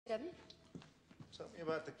Devon? Tell me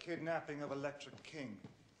about the kidnapping of Electric King.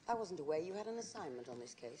 I wasn't aware you had an assignment on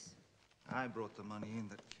this case. I brought the money in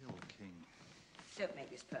that killed King. Don't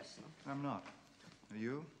make this personal. I'm not. Are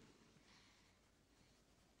you?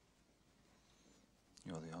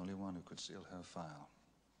 You're the only one who could seal her file.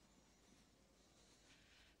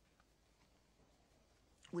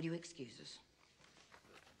 Would you excuse us?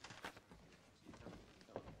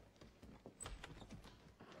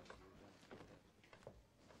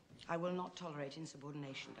 I will not tolerate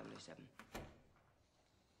insubordination, 007.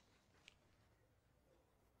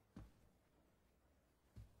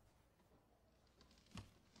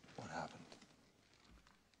 What happened?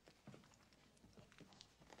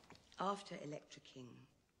 After Electra King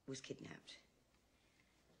was kidnapped,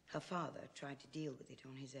 her father tried to deal with it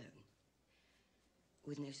on his own,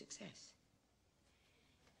 with no success.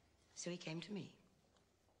 So he came to me.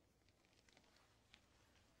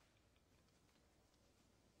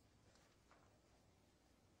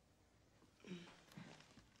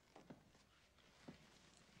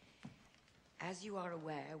 As you are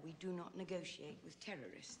aware, we do not negotiate with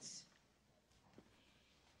terrorists.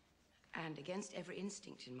 And against every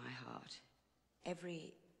instinct in my heart,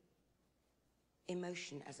 every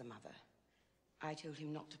emotion as a mother, I told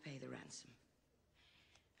him not to pay the ransom.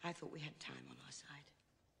 I thought we had time on our side.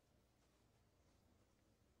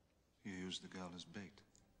 You used the girl as bait?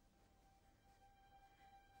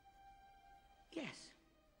 Yes.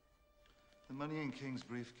 The money in King's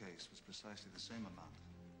briefcase was precisely the same amount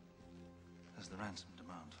as the ransom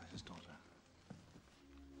demand for his daughter.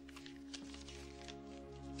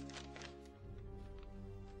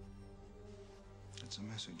 It's a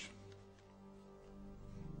message.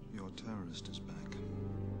 Your terrorist is back.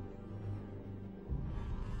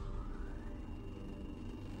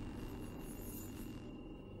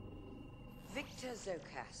 Victor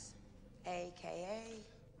Zokas, a.k.a.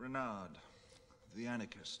 Renard, the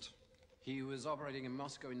anarchist. He was operating in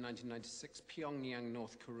Moscow in 1996, Pyongyang,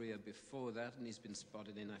 North Korea before that, and he's been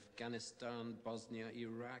spotted in Afghanistan, Bosnia,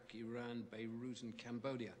 Iraq, Iran, Beirut, and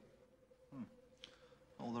Cambodia.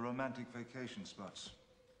 All the romantic vacation spots.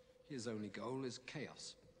 His only goal is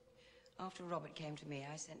chaos. After Robert came to me,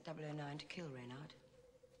 I sent 009 to kill Renard.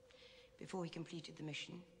 Before he completed the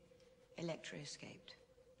mission, Electra escaped.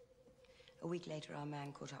 A week later, our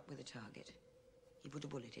man caught up with the target. He put a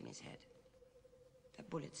bullet in his head. That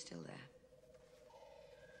bullet's still there.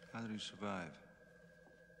 How did he survive?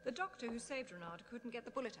 The doctor who saved Renard couldn't get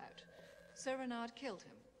the bullet out, so Renard killed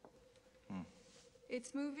him.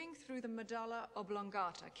 It's moving through the medulla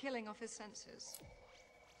oblongata, killing off his senses.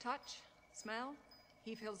 Touch, smell,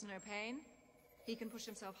 he feels no pain. He can push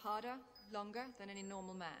himself harder, longer than any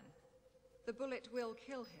normal man. The bullet will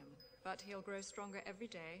kill him, but he'll grow stronger every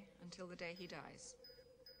day until the day he dies.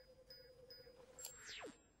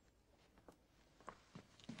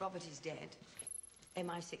 Robert is dead.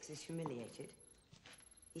 MI6 is humiliated.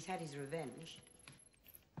 He's had his revenge.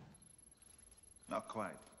 Not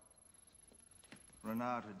quite.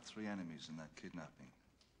 Renard had 3 enemies in that kidnapping.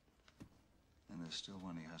 And there's still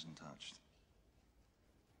one he hasn't touched.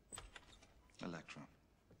 Electra.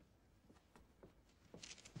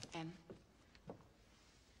 M.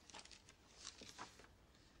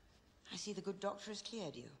 I see the good doctor has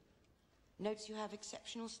cleared you. Notes you have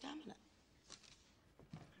exceptional stamina.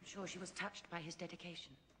 I'm sure she was touched by his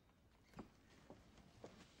dedication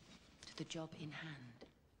to the job in hand.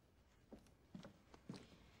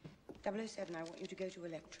 007, I want you to go to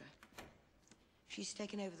Electra. She's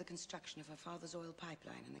taken over the construction of her father's oil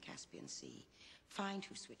pipeline in the Caspian Sea. Find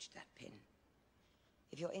who switched that pin.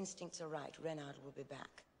 If your instincts are right, Renard will be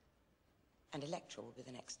back. And Electra will be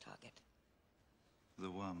the next target. The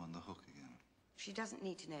worm on the hook again. She doesn't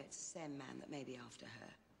need to know it's the same man that may be after her.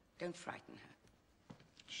 Don't frighten her.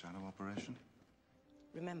 Shadow operation?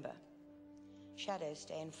 Remember, shadows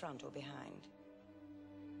stay in front or behind.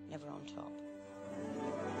 Never on top.